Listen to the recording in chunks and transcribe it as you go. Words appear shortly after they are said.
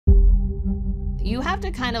You have to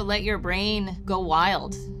kind of let your brain go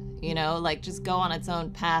wild, you know, like just go on its own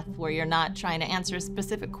path where you're not trying to answer a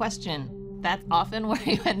specific question. That's often where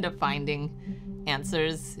you end up finding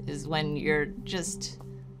answers, is when you're just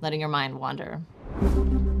letting your mind wander.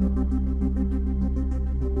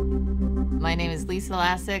 My name is Lisa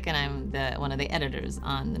Lassek, and I'm one of the editors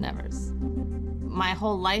on The Nevers. My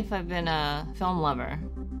whole life I've been a film lover.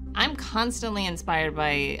 I'm constantly inspired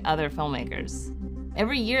by other filmmakers.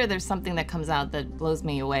 Every year there's something that comes out that blows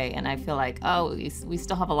me away, and I feel like, oh, we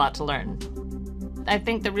still have a lot to learn. I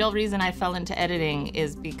think the real reason I fell into editing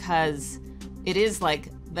is because it is like,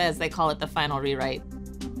 as they call it, the final rewrite.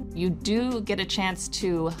 You do get a chance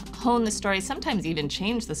to hone the story, sometimes even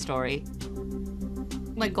change the story.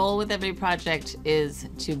 My goal with every project is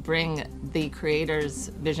to bring the creator's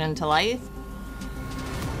vision to life,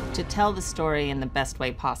 to tell the story in the best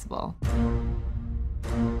way possible.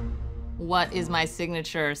 What is my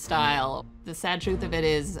signature style? The sad truth of it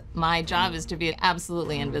is my job is to be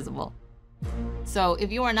absolutely invisible. So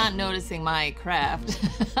if you are not noticing my craft,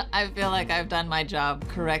 I feel like I've done my job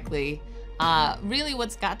correctly. Really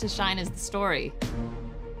what's got to shine is the story.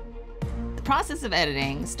 The process of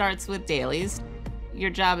editing starts with dailies.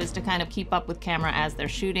 Your job is to kind of keep up with camera as they're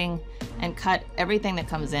shooting and cut everything that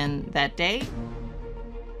comes in that day.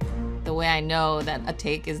 The way I know that a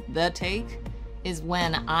take is the take is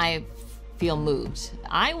when I feel moved.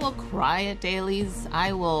 I will cry at dailies.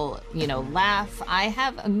 I will, laugh. I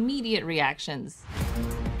have immediate reactions.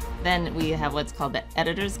 Then we have what's called the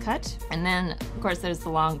editor's cut. And then, of course, there's the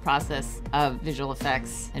long process of visual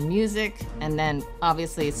effects and music. And then,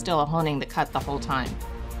 obviously, still honing the cut the whole time.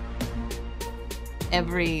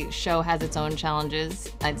 Every show has its own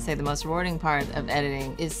challenges. I'd say the most rewarding part of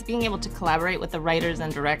editing is being able to collaborate with the writers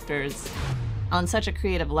and directors on such a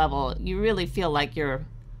creative level. You really feel like you're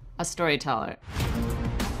a storyteller.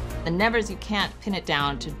 The Nevers, you can't pin it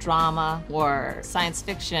down to drama or science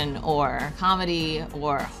fiction or comedy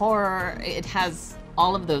or horror. It has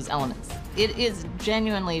all of those elements. It is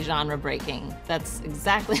genuinely genre breaking. That's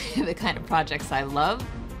exactly the kind of projects I love.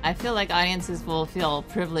 I feel like audiences will feel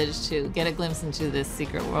privileged to get a glimpse into this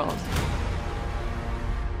secret world.